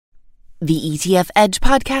The ETF Edge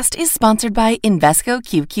podcast is sponsored by Invesco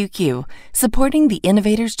QQQ, supporting the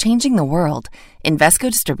innovators changing the world.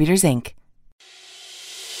 Invesco Distributors, Inc.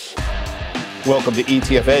 Welcome to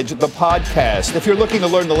ETF Edge, the podcast. If you're looking to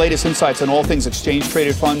learn the latest insights on all things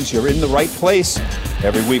exchange-traded funds, you're in the right place.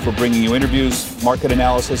 Every week we're bringing you interviews, market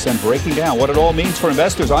analysis, and breaking down what it all means for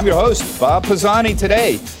investors. I'm your host, Bob Pisani.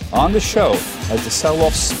 Today on the show, as the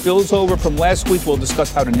sell-off spills over from last week, we'll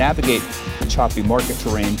discuss how to navigate the choppy market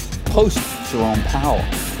terrain post-Jerome Powell.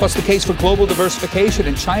 Plus the case for global diversification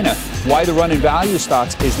in China, why the run in value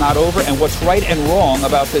stocks is not over, and what's right and wrong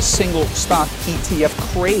about this single stock ETF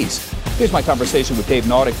craze. Here's my conversation with Dave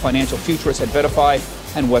Nadig, financial futurist at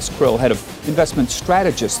VettaFi, and Wes Krill, head of investment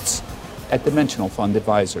strategists at Dimensional Fund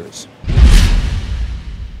Advisors.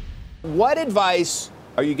 What advice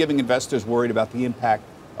are you giving investors worried about the impact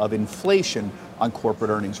of inflation on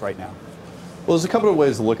corporate earnings right now? Well, there's a couple of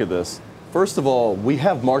ways to look at this. First of all, we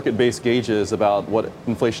have market-based gauges about what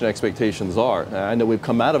inflation expectations are. I know we've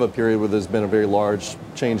come out of a period where there's been a very large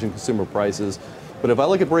change in consumer prices. But if I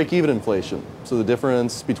look at break-even inflation, so the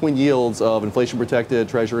difference between yields of inflation-protected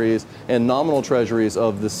treasuries and nominal treasuries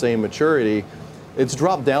of the same maturity, it's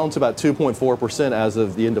dropped down to about 2.4% as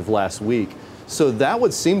of the end of last week. So that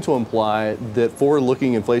would seem to imply that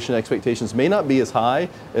forward-looking inflation expectations may not be as high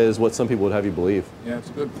as what some people would have you believe. Yeah, that's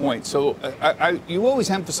a good point. So you always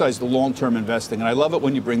emphasize the long-term investing, and I love it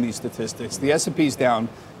when you bring these statistics. The S&P's down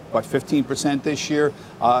about 15% this year.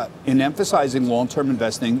 In emphasizing long-term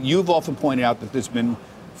investing, you've often pointed out that there's been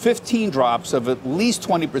 15 drops of at least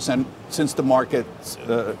 20% since the market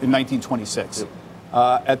in 1926. Yep.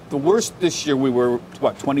 At the worst this year, we were,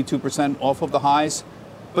 22% off of the highs?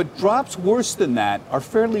 But drops worse than that are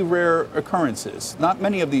fairly rare occurrences. Not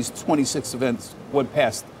many of these 26 events went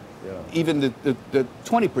past even the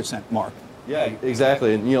 20% mark. Yeah,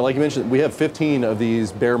 exactly. And like you mentioned, we have 15 of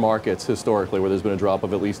these bear markets historically where there's been a drop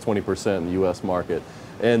of at least 20% in the U.S. market.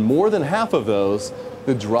 And more than half of those,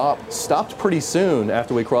 the drop stopped pretty soon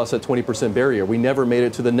after we crossed that 20% barrier. We never made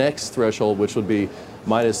it to the next threshold, which would be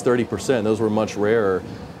minus 30%. Those were much rarer.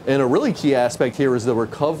 And a really key aspect here is the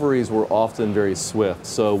recoveries were often very swift.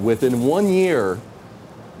 So within 1 year,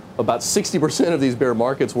 about 60% of these bear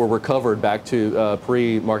markets were recovered back to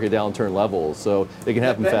pre-market downturn levels. So it can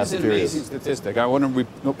happen fast and furious. That's an amazing statistic. I want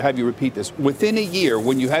to have you repeat this. Within a year,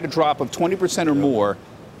 when you had a drop of 20% or more,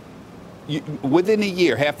 within a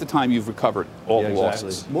year, half the time you've recovered all the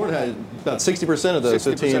losses. More than about 60% of those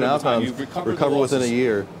 15 outcomes recover within a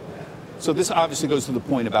year. So this obviously goes to the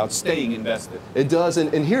point about staying invested. It does,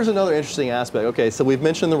 and here's another interesting aspect. Okay, so we've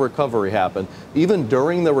mentioned the recovery happened. Even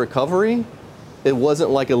during the recovery, it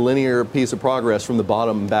wasn't like a linear piece of progress from the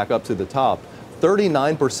bottom back up to the top.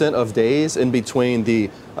 39% of days in between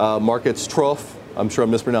the market's trough, I'm sure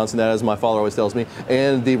I'm mispronouncing that as my father always tells me,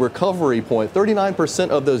 and the recovery point, 39%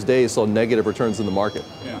 of those days saw negative returns in the market.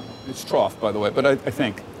 Yeah, it's trough, by the way, but I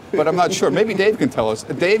think. But I'm not sure. Maybe Dave can tell us.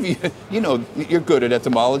 Dave, you're good at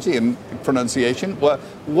etymology and pronunciation.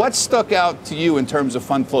 What stuck out to you in terms of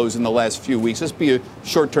fund flows in the last few weeks? Let's be a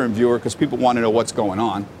short-term viewer because people want to know what's going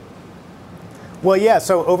on. Well, yeah,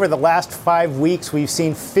 so over the last 5 weeks, we've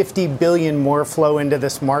seen 50 billion more flow into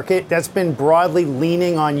this market. That's been broadly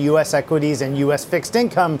leaning on U.S. equities and U.S. fixed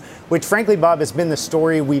income, which frankly, Bob, has been the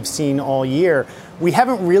story we've seen all year. We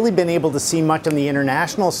haven't really been able to see much on the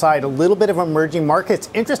international side, a little bit of emerging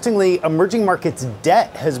markets. Interestingly, emerging markets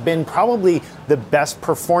debt has been probably the best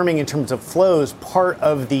performing in terms of flows, part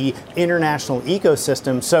of the international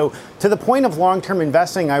ecosystem. So to the point of long-term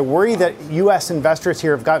investing, I worry that U.S. investors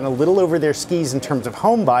here have gotten a little over their skis in terms of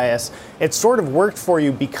home bias. It sort of worked for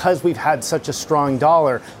you because we've had such a strong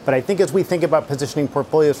dollar. But I think as we think about positioning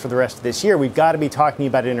portfolios for the rest of this year, we've got to be talking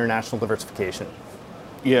about international diversification.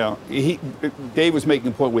 Yeah, Dave was making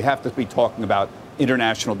a point. We have to be talking about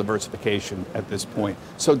international diversification at this point.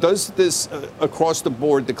 So does this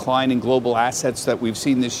across-the-board decline in global assets that we've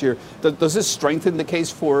seen this year, does this strengthen the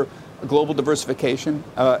case for global diversification?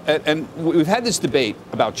 And we've had this debate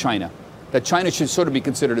about China, that China should sort of be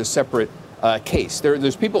considered a separate case.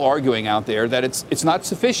 There's people arguing out there that it's not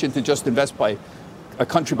sufficient to just invest by a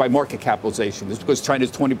country by market capitalization. Just because China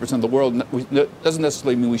is 20% of the world doesn't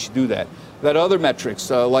necessarily mean we should do that. That other metrics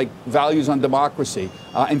like values on democracy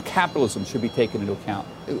and capitalism should be taken into account.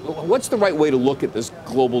 What's the right way to look at this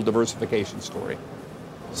global diversification story?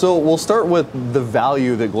 So we'll start with the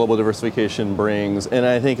value that global diversification brings, and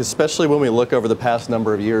I think especially when we look over the past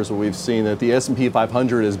number of years where we've seen that the S&P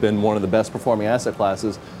 500 has been one of the best performing asset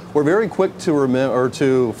classes, we're very quick to remember or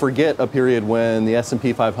to forget a period when the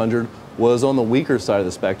S&P 500 was on the weaker side of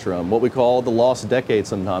the spectrum, what we call the lost decade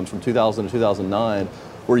sometimes, from 2000 to 2009,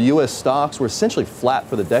 where U.S. stocks were essentially flat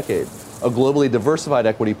for the decade. a globally diversified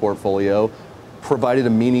equity portfolio provided a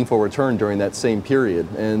meaningful return during that same period.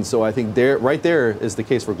 And so I think right there is the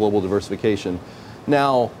case for global diversification.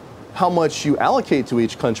 Now, how much you allocate to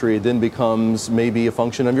each country then becomes maybe a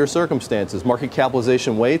function of your circumstances. Market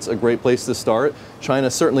capitalization weights, a great place to start. China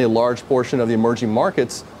is certainly a large portion of the emerging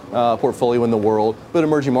markets portfolio in the world, but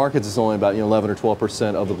emerging markets is only about 11 or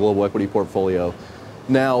 12% of the global equity portfolio.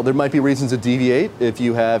 Now, there might be reasons to deviate if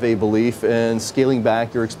you have a belief in scaling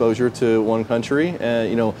back your exposure to one country.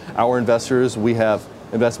 Our investors, we have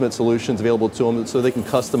investment solutions available to them so they can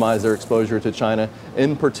customize their exposure to China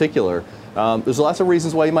in particular. There's lots of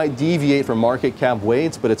reasons why you might deviate from market cap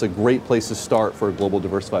weights, but it's a great place to start for a global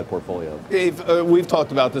diversified portfolio. Dave, we've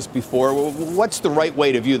talked about this before. What's the right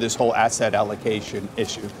way to view this whole asset allocation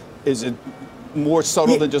issue? Is it more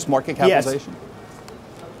subtle than just market capitalization? Yes.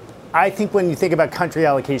 I think when you think about country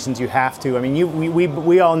allocations, you have to. I mean,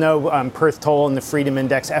 we all know Perth Toll and the Freedom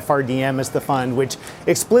Index, FRDM is the fund, which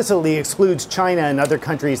explicitly excludes China and other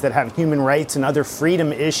countries that have human rights and other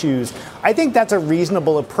freedom issues. I think that's a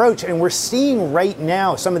reasonable approach, and we're seeing right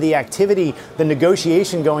now some of the activity, the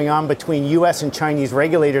negotiation going on between U.S. and Chinese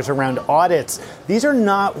regulators around audits. These are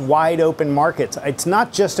not wide open markets. It's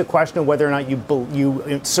not just a question of whether or not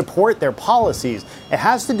you support their policies. It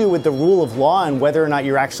has to do with the rule of law and whether or not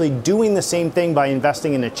you're actually doing the same thing by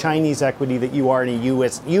investing in a Chinese equity that you are in a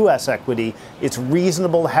U.S. equity. It's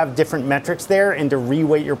reasonable to have different metrics there and to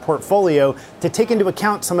reweight your portfolio to take into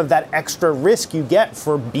account some of that extra risk you get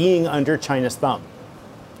for being under China's thumb.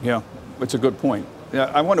 Yeah, it's a good point.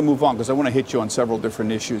 I want to move on because I want to hit you on several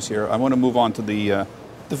different issues here. I want to move on to the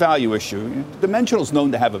value issue. Dimensional is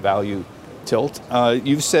known to have a value tilt.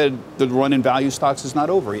 You've said the run in value stocks is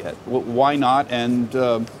not over yet. Why not? And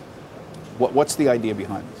what's the idea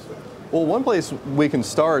behind this? Well, one place we can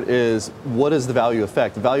start is what is the value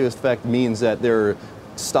effect? The value effect means that there are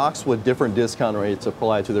stocks with different discount rates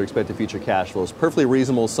applied to their expected future cash flows. Perfectly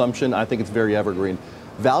reasonable assumption. I think it's very evergreen.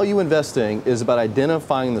 Value investing is about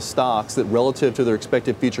identifying the stocks that relative to their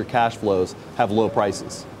expected future cash flows have low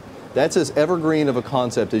prices. That's as evergreen of a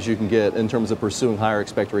concept as you can get in terms of pursuing higher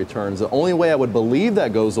expected returns. The only way I would believe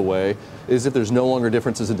that goes away is if there's no longer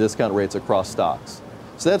differences in discount rates across stocks.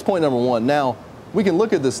 So that's point number one. Now, we can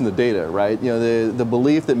look at this in the data, right? The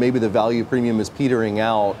belief that maybe the value premium is petering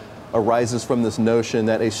out arises from this notion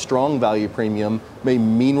that a strong value premium may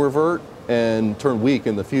mean revert and turn weak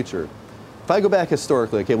in the future. If I go back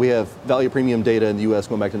historically, okay, we have value premium data in the US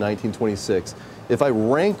going back to 1926. If I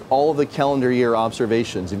rank all of the calendar year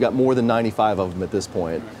observations, you've got more than 95 of them at this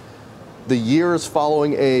point. The years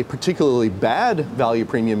following a particularly bad value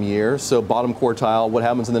premium year, so bottom quartile, what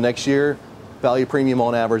happens in the next year? Value premium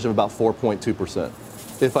on average of about 4.2%.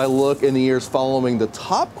 If I look in the years following the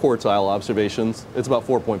top quartile observations, it's about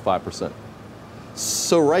 4.5%.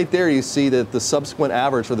 So right there you see that the subsequent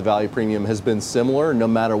average for the value premium has been similar no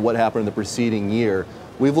matter what happened in the preceding year.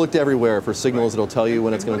 We've looked everywhere for signals that'll tell you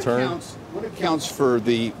when it's going to turn. What accounts for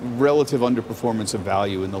the relative underperformance of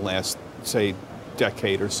value in the last, say,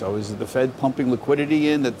 decade or so? Is it the Fed pumping liquidity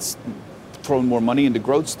in that's throwing more money into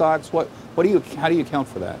growth stocks? How do you account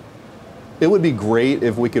for that? It would be great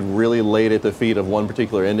if we could really lay it at the feet of one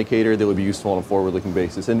particular indicator that would be useful on a forward-looking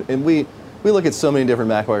basis. And we look at so many different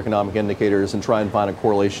macroeconomic indicators and try and find a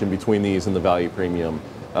correlation between these and the value premium.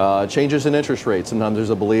 Changes in interest rates. Sometimes there's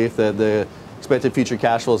a belief that the expected future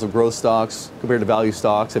cash flows of growth stocks compared to value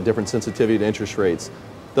stocks have different sensitivity to interest rates.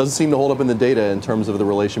 Doesn't seem to hold up in the data in terms of the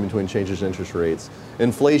relation between changes in interest rates.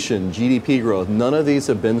 Inflation, GDP growth, none of these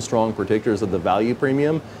have been strong predictors of the value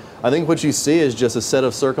premium. I think what you see is just a set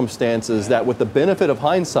of circumstances that, with the benefit of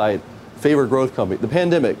hindsight, favor growth companies. The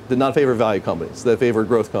pandemic did not favor value companies, they favored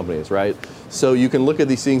growth companies, right? So you can look at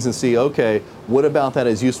these things and see, okay, what about that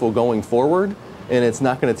is useful going forward? And it's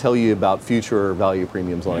not going to tell you about future value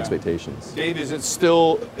premiums on expectations. Dave, is it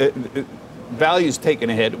still, value's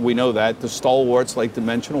taken a hit, we know that. The stalwarts like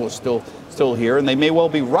Dimensional are still here, and they may well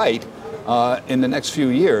be right in the next few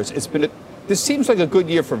years. This seems like a good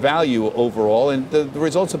year for value overall, and the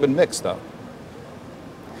results have been mixed, though.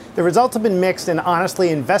 The results have been mixed, and honestly,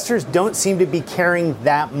 investors don't seem to be caring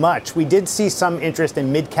that much. We did see some interest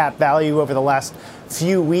in mid-cap value over the last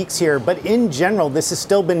few weeks here, but in general, this has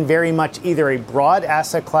still been very much either a broad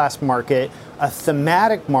asset class market, a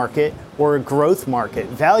thematic market, or a growth market.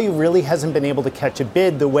 Value really hasn't been able to catch a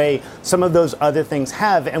bid the way some of those other things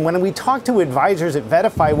have. And when we talk to advisors at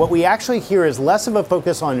VettaFi, what we actually hear is less of a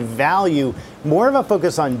focus on value, more of a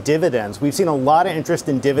focus on dividends. We've seen a lot of interest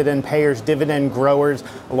in dividend payers, dividend growers.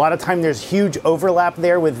 A lot of time there's huge overlap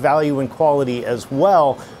there with value and quality as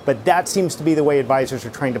well. But that seems to be the way advisors are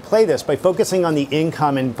trying to play this, by focusing on the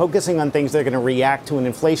income and focusing on things that are going to react to an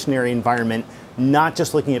inflationary environment, not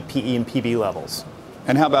just looking at PE and PB levels.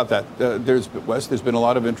 And how about that? There's been a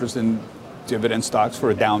lot of interest in dividend stocks for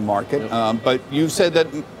a down market, but you said that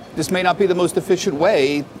this may not be the most efficient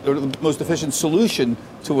way or the most efficient solution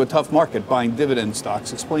to a tough market, buying dividend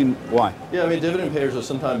stocks. Explain why. Yeah, I mean, dividend payers are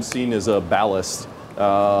sometimes seen as a ballast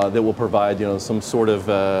that will provide, some sort of,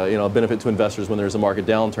 benefit to investors when there's a market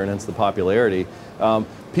downturn, hence the popularity.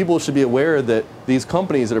 People should be aware that these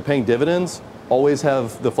companies that are paying dividends always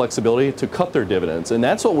have the flexibility to cut their dividends. And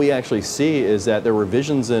that's what we actually see, is that there are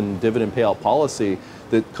revisions in dividend payout policy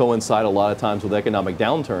that coincide a lot of times with economic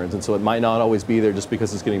downturns. And so it might not always be there just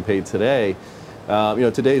because it's getting paid today.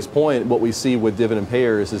 Today's point, what we see with dividend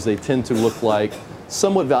payers is they tend to look like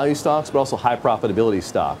somewhat value stocks, but also high profitability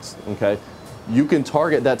stocks, okay? You can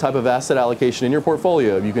target that type of asset allocation in your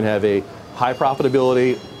portfolio. You can have a high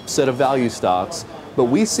profitability set of value stocks, but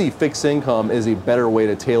we see fixed income as a better way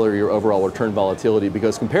to tailor your overall return volatility,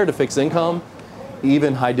 because compared to fixed income,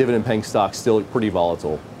 even high dividend paying stocks still look pretty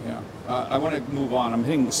volatile. Yeah, I want to move on. I'm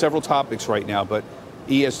hitting several topics right now, but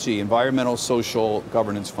ESG, environmental, social,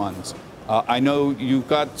 governance funds. I know you've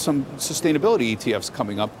got some sustainability ETFs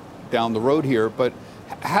coming up down the road here, but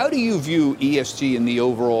how do you view ESG in the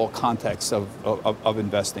overall context of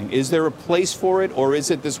investing? Is there a place for it, or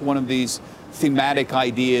is it just one of these thematic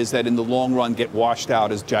ideas that in the long run get washed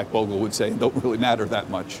out, as Jack Bogle would say, and don't really matter that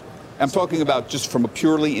much? I'm talking about just from a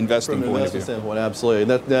purely investing point of view. Standpoint,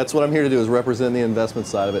 absolutely. That's what I'm here to do, is represent the investment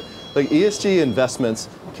side of it. Like, ESG investments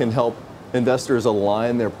can help investors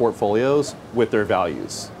align their portfolios with their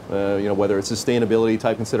values. Whether it's sustainability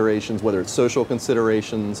type considerations, whether it's social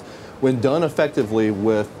considerations. When done effectively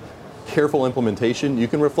with careful implementation, you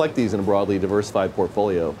can reflect these in a broadly diversified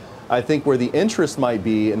portfolio. I think where the interest might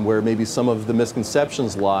be, and where maybe some of the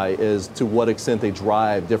misconceptions lie, is to what extent they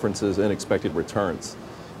drive differences in expected returns.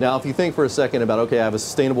 Now, if you think for a second about, okay, I have a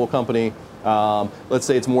sustainable company, let's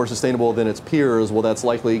say it's more sustainable than its peers, well, that's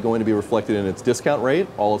likely going to be reflected in its discount rate.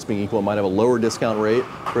 All else being equal, it might have a lower discount rate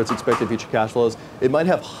for its expected future cash flows. It might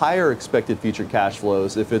have higher expected future cash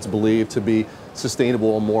flows if it's believed to be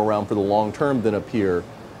sustainable and more around for the long term than a peer.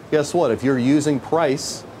 Guess what? If you're using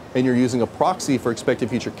price and you're using a proxy for expected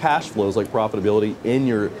future cash flows like profitability in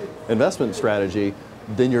your investment strategy,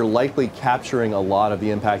 then you're likely capturing a lot of the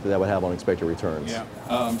impact that would have on expected returns. Yeah.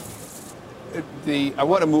 I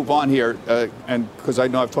want to move on here, and because I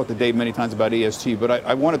know I've talked to Dave many times about ESG, but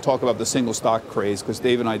I want to talk about the single stock craze, because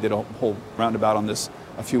Dave and I did a whole roundabout on this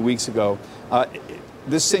a few weeks ago.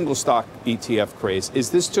 This single stock ETF craze, is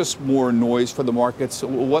this just more noise for the markets?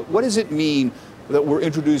 What does it mean that we're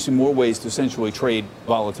introducing more ways to essentially trade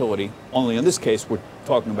volatility? Only in this case, we're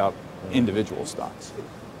talking about individual stocks.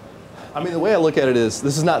 I mean, the way I look at it is,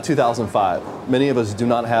 this is not 2005. Many of us do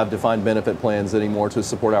not have defined benefit plans anymore to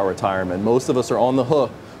support our retirement. Most of us are on the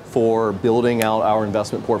hook for building out our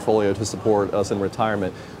investment portfolio to support us in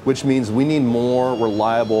retirement, which means we need more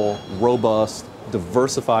reliable, robust,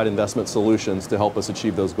 diversified investment solutions to help us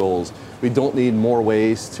achieve those goals. We don't need more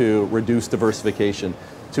ways to reduce diversification,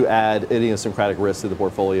 to add idiosyncratic risk to the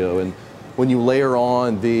portfolio. And when you layer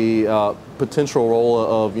on the potential role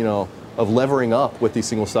of levering up with these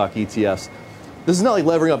single stock ETFs, this is not like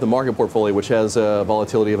levering up the market portfolio, which has a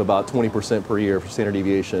volatility of about 20% per year for standard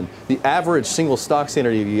deviation. The average single stock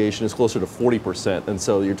standard deviation is closer to 40%. And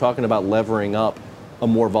so you're talking about levering up a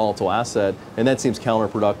more volatile asset, and that seems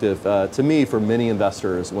counterproductive to me for many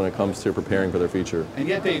investors when it comes to preparing for their future. And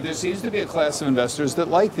yet, Dave, there seems to be a class of investors that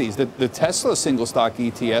like these. The Tesla single stock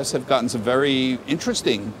ETFs have gotten some very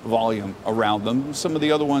interesting volume around them. Some of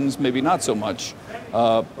the other ones, maybe not so much.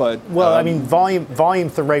 Volume's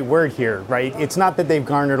the right word here, right? It's not that they've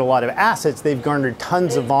garnered a lot of assets, they've garnered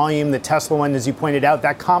tons of volume. The Tesla one, as you pointed out,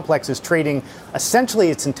 that complex is trading essentially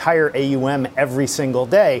its entire AUM every single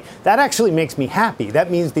day. That actually makes me happy. That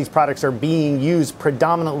means these products are being used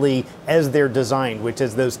predominantly as they're designed, which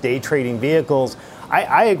is those day trading vehicles.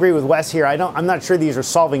 I agree with Wes here. I'm not sure these are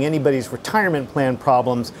solving anybody's retirement plan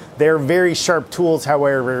problems. They're very sharp tools,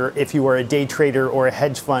 however, if you are a day trader or a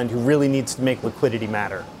hedge fund who really needs to make liquidity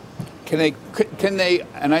matter. Can they,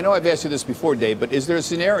 and I know I've asked you this before, Dave, but is there a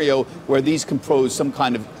scenario where these can pose some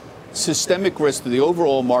kind of systemic risk to the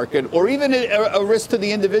overall market, or even a risk to the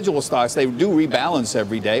individual stocks? They do rebalance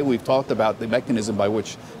every day. We've talked about the mechanism by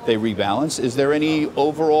which they rebalance. Is there any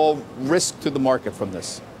overall risk to the market from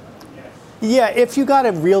this? Yeah, if you got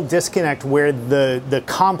a real disconnect where the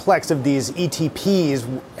complex of these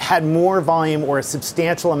ETPs had more volume or a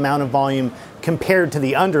substantial amount of volume compared to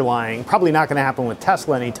the underlying. Probably not going to happen with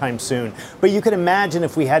Tesla anytime soon. But you could imagine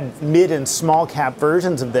if we had mid and small cap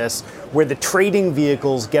versions of this where the trading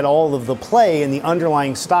vehicles get all of the play and the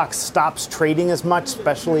underlying stock stops trading as much,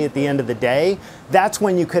 especially at the end of the day, that's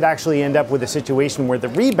when you could actually end up with a situation where the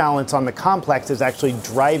rebalance on the complex is actually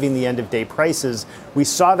driving the end of day prices. We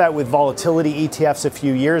saw that with volatility ETFs a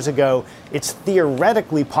few years ago. It's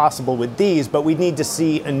theoretically possible with these, but we need to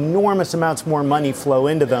see enormous amounts more money flow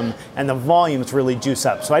into them and the volumes really juice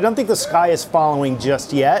up. So I don't think the sky is falling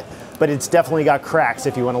just yet, but it's definitely got cracks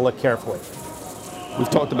if you want to look carefully. We've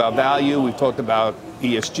talked about value, we've talked about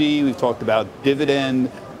ESG, we've talked about dividend.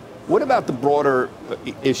 What about the broader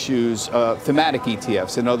issues, thematic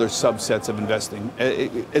ETFs and other subsets of investing?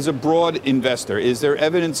 As a broad investor, is there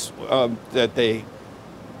evidence that they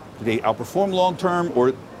outperform long term,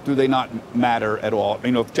 or do they not matter at all?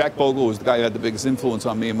 You know, if Jack Bogle was the guy who had the biggest influence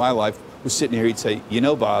on me in my life, was sitting here, he'd say, you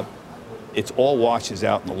know, Bob, it's all washes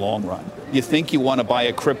out in the long run. You think you want to buy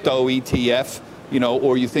a crypto ETF, you know,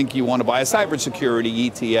 or you think you want to buy a cybersecurity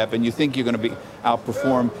ETF, and you think you're going to be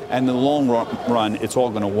outperform, and in the long run, it's all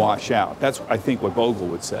going to wash out. That's, I think, what Bogle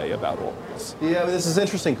would say about all this. Yeah, I mean, this is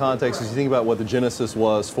interesting context as you think about what the genesis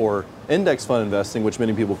was for index fund investing, which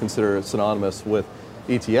many people consider synonymous with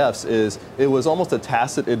ETFs, is it was almost a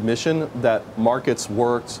tacit admission that markets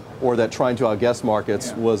worked, or that trying to outguess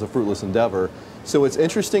markets was a fruitless endeavor. So it's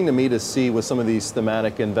interesting to me to see with some of these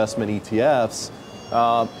thematic investment ETFs,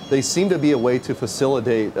 they seem to be a way to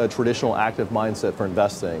facilitate a traditional active mindset for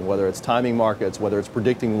investing, whether it's timing markets, whether it's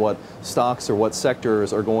predicting what stocks or what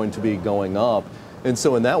sectors are going to be going up. And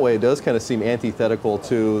so in that way, it does kind of seem antithetical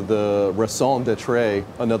to the raison d'etre,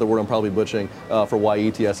 another word I'm probably butchering, for why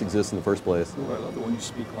ETFs exist in the first place. Ooh, I love it when you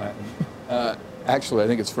speak Latin. Actually, I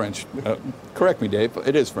think it's French. Correct me, Dave.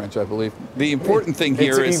 It is French, I believe. The important thing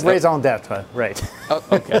here is... raison d'etre, right.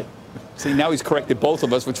 Okay. See, now he's corrected both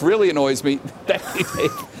of us, which really annoys me.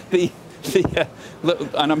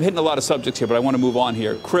 And I'm hitting a lot of subjects here, but I want to move on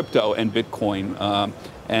here. Crypto and Bitcoin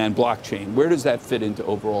and blockchain. Where does that fit into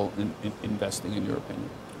overall investing, in your opinion?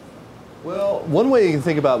 Well, one way you can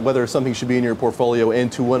think about whether something should be in your portfolio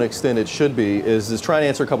and to what extent it should be is try and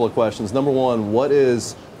answer a couple of questions. Number one, what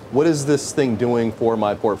is this thing doing for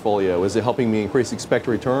my portfolio? Is it helping me increase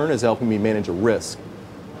expected return? Is it helping me manage a risk?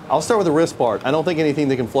 I'll start with the risk part. I don't think anything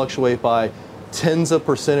that can fluctuate by tens of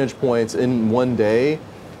percentage points in one day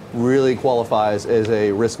really qualifies as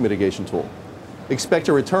a risk mitigation tool.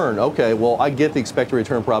 Expected return, okay, well, I get the expected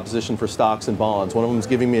return proposition for stocks and bonds. One of them is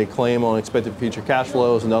giving me a claim on expected future cash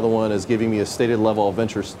flows. Another one is giving me a stated level of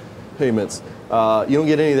interest payments. You don't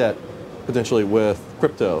get any of that potentially with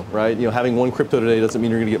crypto, right? You know, having one crypto today doesn't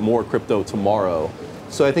mean you're going to get more crypto tomorrow.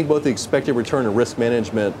 So I think both the expected return and risk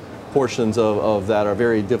management portions of that are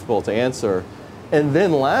very difficult to answer. And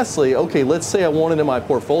then lastly, okay, let's say I want it in my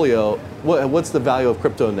portfolio. What's the value of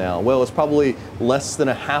crypto now? Well, it's probably less than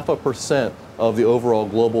 0.5% of the overall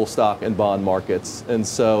global stock and bond markets. And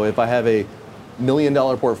so if I have a $1 million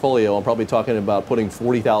portfolio, I'm probably talking about putting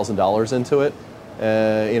 $40,000 into it,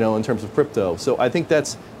 you know, in terms of crypto. So I think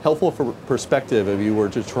that's helpful for perspective if you were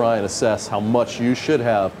to try and assess how much you should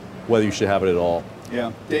have, whether you should have it at all.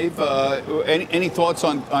 Yeah, Dave. Any thoughts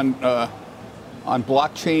on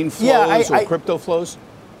blockchain flows or crypto flows?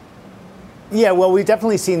 Yeah, well, we've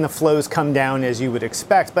definitely seen the flows come down as you would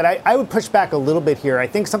expect, but I would push back a little bit here. I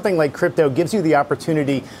think something like crypto gives you the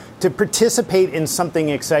opportunity to participate in something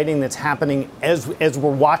exciting that's happening as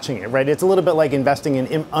we're watching it, right? It's a little bit like investing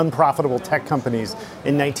in unprofitable tech companies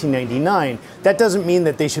in 1999. That doesn't mean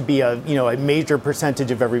that they should be a major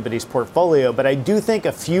percentage of everybody's portfolio, but I do think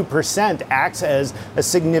a few percent acts as a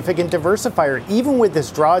significant diversifier. Even with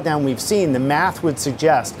this drawdown we've seen, the math would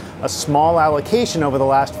suggest a small allocation over the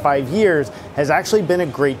last 5 years has actually been a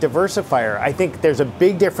great diversifier. I think there's a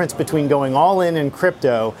big difference between going all in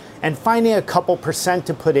crypto and finding a couple percent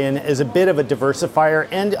to put in as a bit of a diversifier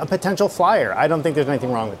and a potential flyer. I don't think there's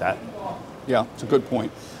anything wrong with that. Yeah, it's a good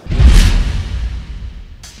point.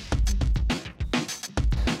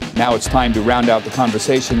 Now it's time to round out the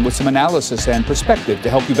conversation with some analysis and perspective to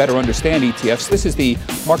help you better understand ETFs. This is the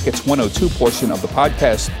Markets 102 portion of the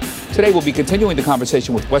podcast. Today we'll be continuing the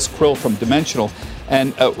conversation with Wes Krill from Dimensional.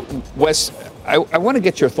 And Wes, I want to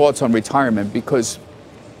get your thoughts on retirement, because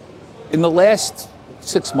in the last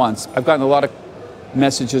 6 months, I've gotten a lot of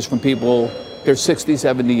messages from people. They're 60,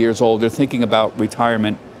 70 years old. They're thinking about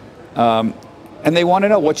retirement. And they want to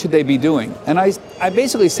know, what should they be doing? And I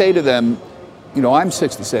basically say to them, you know, I'm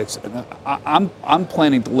 66. And I'm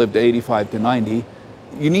planning to live to 85 to 90.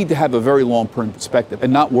 You need to have a very long-term perspective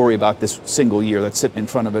and not worry about this single year that's sitting in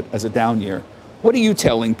front of it as a down year. What are you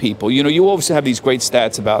telling people? You know, you always have these great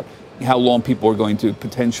stats about how long people are going to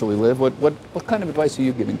potentially live? What kind of advice are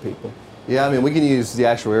you giving people? Yeah, I mean, we can use the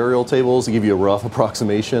actuarial tables to give you a rough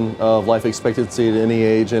approximation of life expectancy at any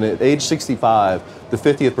age. And at age 65, the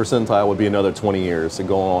 50th percentile would be another 20 years, and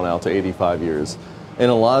going on out to 85 years. And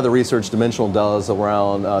a lot of the research Dimensional does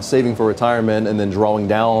around saving for retirement and then drawing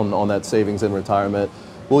down on that savings in retirement,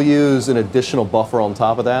 we'll use an additional buffer on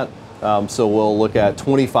top of that. So we'll look at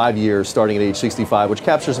 25 years starting at age 65, which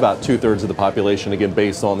captures about 2/3 of the population, again,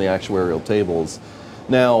 based on the actuarial tables.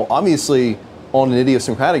 Now, obviously, on an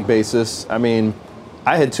idiosyncratic basis, I mean,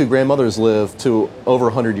 I had two grandmothers live to over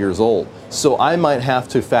 100 years old. So I might have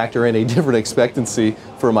to factor in a different expectancy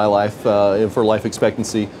for my life, for life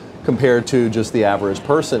expectancy, compared to just the average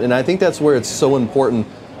person. And I think that's where it's so important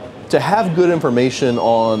to have good information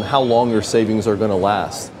on how long your savings are going to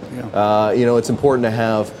last. Yeah. It's important to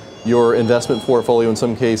have your investment portfolio in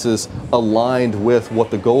some cases aligned with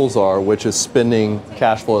what the goals are, which is spending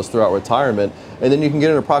cash flows throughout retirement. And then you can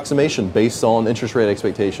get an approximation based on interest rate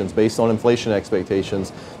expectations, based on inflation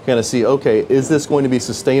expectations, kind of see, okay, is this going to be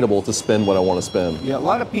sustainable to spend what I want to spend? Yeah, a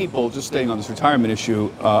lot of people, just staying on this retirement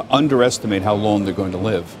issue, underestimate how long they're going to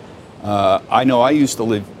live. I know I used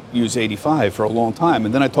to use 85 for a long time,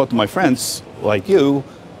 and then I talked to my friends like you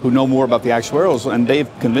who know more about the actuarials, and they've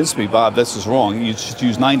convinced me, Bob, this is wrong. You should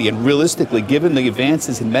use 90. And realistically, given the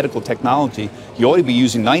advances in medical technology, you ought to be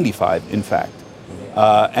using 95, in fact.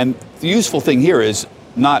 And the useful thing here is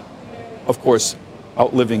not, of course,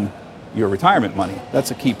 outliving your retirement money. That's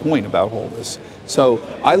a key point about all this. So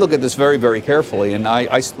I look at this very, very carefully, and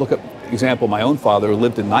I look at, for example, my own father who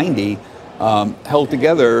lived to 90, held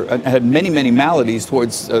together and had many, many maladies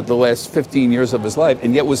towards the last 15 years of his life,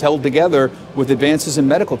 and yet was held together with advances in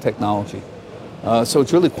medical technology. So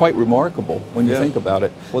it's really quite remarkable when you think about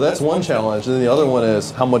it. Well, that's one challenge. And then the other one is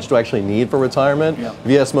how much do I actually need for retirement? Yeah. If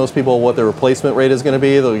you ask most people what their replacement rate is going to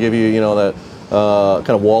be, they'll give you, that kind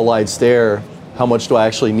of wall-eyed stare. How much do I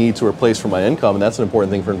actually need to replace for my income? And that's an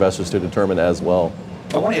important thing for investors to determine as well.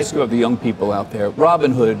 I want to ask you about the young people out there.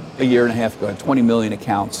 Robinhood, a year and a half ago, had 20 million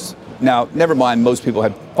accounts. Now, never mind, most people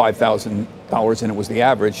had $5,000 and it was the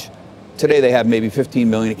average. Today they have maybe 15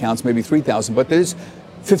 million accounts, maybe 3,000, but there's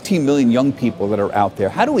 15 million young people that are out there.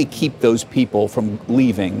 How do we keep those people from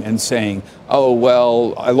leaving and saying, oh,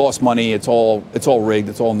 well, I lost money, it's all rigged,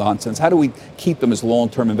 it's all nonsense? How do we keep them as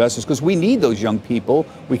long-term investors? Because we need those young people.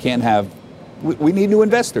 We need new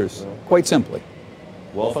investors, quite simply.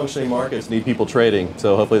 Well-functioning markets need people trading,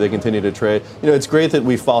 so hopefully they continue to trade. It's great that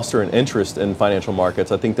we foster an interest in financial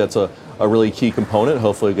markets. I think that's a really key component,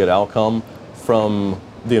 hopefully a good outcome from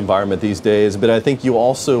the environment these days. But I think you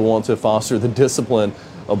also want to foster the discipline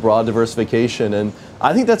of broad diversification, and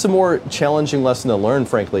I think that's a more challenging lesson to learn,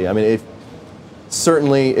 frankly. I mean,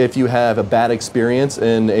 certainly if you have a bad experience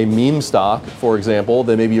in a meme stock, for example,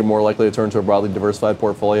 then maybe you're more likely to turn to a broadly diversified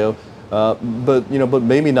portfolio. But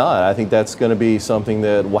maybe not. I think that's going to be something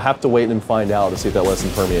that we'll have to wait and find out to see if that lesson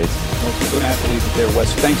permeates. Well, we're going to have to leave it there,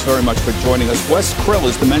 Wes. Thanks very much for joining us. Wes Krill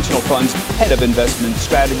is Dimensional Funds Head of Investment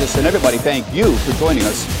Strategist. And everybody, thank you for joining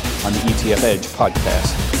us on the ETF Edge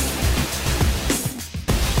podcast.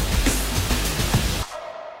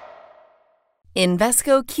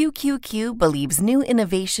 Invesco QQQ believes new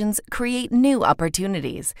innovations create new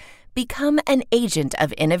opportunities. Become an agent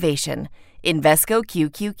of innovation. Invesco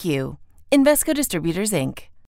QQQ. Invesco Distributors, Inc.